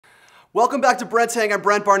Welcome back to Brent's Hang. I'm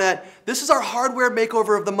Brent Barnett. This is our Hardware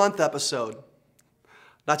Makeover of the Month episode.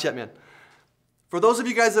 Not yet, man. For those of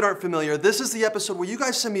you guys that aren't familiar, this is the episode where you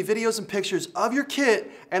guys send me videos and pictures of your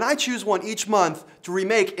kit, and I choose one each month to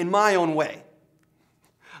remake in my own way.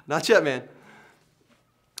 Not yet, man.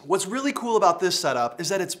 What's really cool about this setup is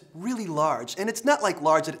that it's really large, and it's not like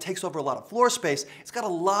large that it takes over a lot of floor space. It's got a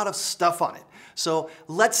lot of stuff on it. So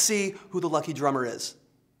let's see who the lucky drummer is.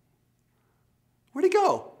 Where'd he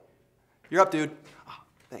go? You're up, dude. Oh,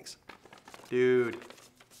 thanks. Dude.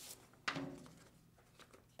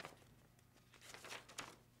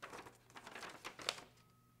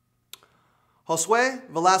 Josue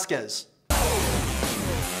Velasquez.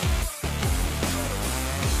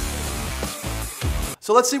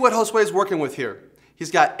 So let's see what Josue is working with here.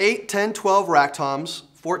 He's got 8, 10, 12 rack toms,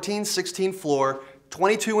 14, 16 floor,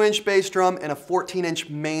 22-inch bass drum, and a 14-inch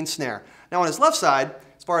main snare. Now on his left side,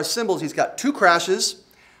 as far as cymbals, he's got 2 crashes.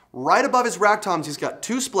 Right above his rack toms, he's got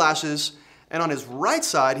 2 splashes. And on his right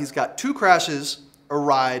side, he's got 2 crashes, a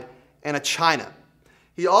ride, and a china.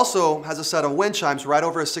 He also has a set of wind chimes right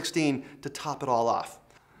over a 16 to top it all off.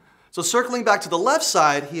 So circling back to the left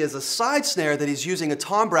side, he has a side snare that he's using a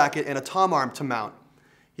tom bracket and a tom arm to mount.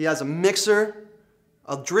 He has a mixer,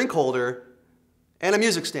 a drink holder, and a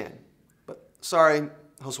music stand. But sorry,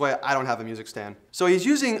 Josue, I don't have a music stand. So he's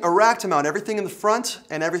using a rack to mount everything in the front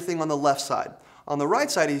and everything on the left side. On the right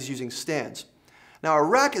side, he's using stands. Now, a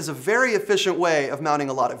rack is a very efficient way of mounting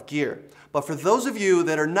a lot of gear. But for those of you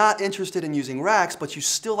that are not interested in using racks, but you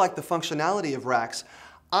still like the functionality of racks,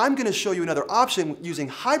 I'm going to show you another option using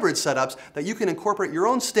hybrid setups that you can incorporate your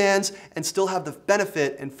own stands and still have the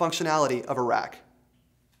benefit and functionality of a rack.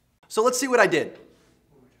 So let's see what I did.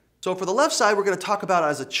 So for the left side, we're going to talk about it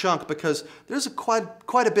as a chunk because there's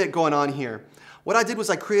quite a bit going on here. What I did was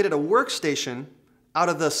I created a workstation out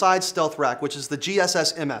of the side stealth rack, which is the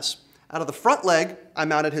GSS MS. Out of the front leg, I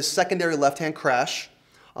mounted his secondary left-hand crash.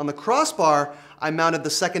 On the crossbar, I mounted the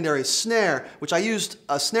secondary snare, which I used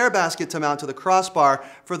a snare basket to mount to the crossbar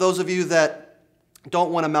for those of you that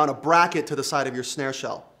don't want to mount a bracket to the side of your snare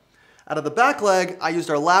shell. Out of the back leg, I used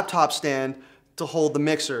our laptop stand to hold the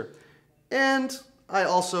mixer. And I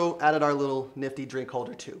also added our little nifty drink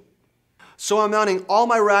holder too. So I'm mounting all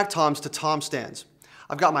my rack toms to tom stands.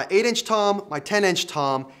 I've got my 8-inch tom, my 10-inch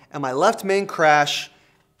tom, and my left main crash,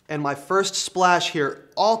 and my first splash here,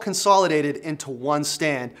 all consolidated into one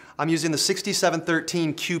stand. I'm using the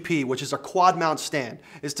 6713 QP, which is a quad mount stand.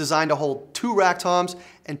 It's designed to hold 2 rack toms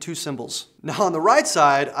and 2 cymbals. Now on the right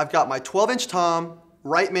side, I've got my 12-inch tom,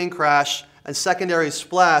 right main crash, and secondary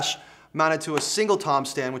splash mounted to a single tom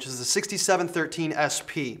stand, which is the 6713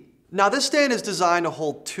 SP. Now this stand is designed to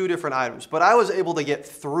hold 2 different items, but I was able to get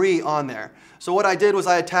 3 on there. So what I did was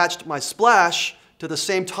I attached my splash to the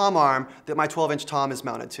same tom arm that my 12-inch tom is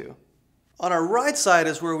mounted to. On our right side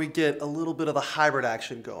is where we get a little bit of the hybrid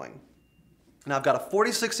action going. Now I've got a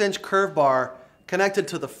 46-inch curve bar connected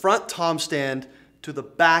to the front tom stand to the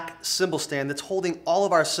back cymbal stand that's holding all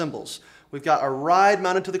of our cymbals. We've got our ride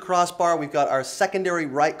mounted to the crossbar, we've got our secondary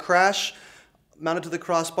right crash mounted to the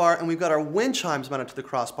crossbar, and we've got our wind chimes mounted to the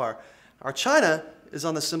crossbar. Our china is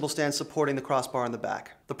on the cymbal stand supporting the crossbar in the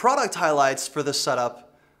back. The product highlights for this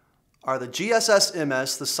setup are the GSS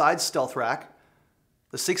MS, the side stealth rack,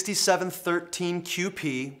 the 6713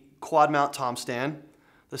 QP quad mount tom stand,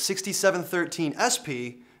 the 6713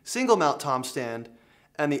 SP single mount tom stand,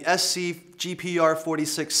 and the SC GPR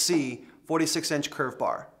 46C 46-inch curve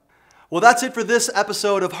bar. Well, that's it for this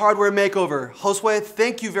episode of Hardware Makeover. Josue,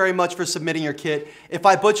 thank you very much for submitting your kit. If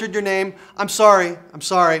I butchered your name, I'm sorry.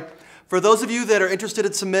 For those of you that are interested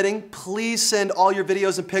in submitting, please send all your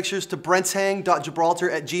videos and pictures to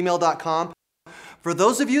brentshang.gibraltar@gmail.com. For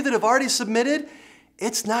those of you that have already submitted,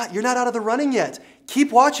 you're not out of the running yet.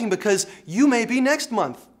 Keep watching because you may be next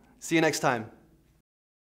month. See you next time.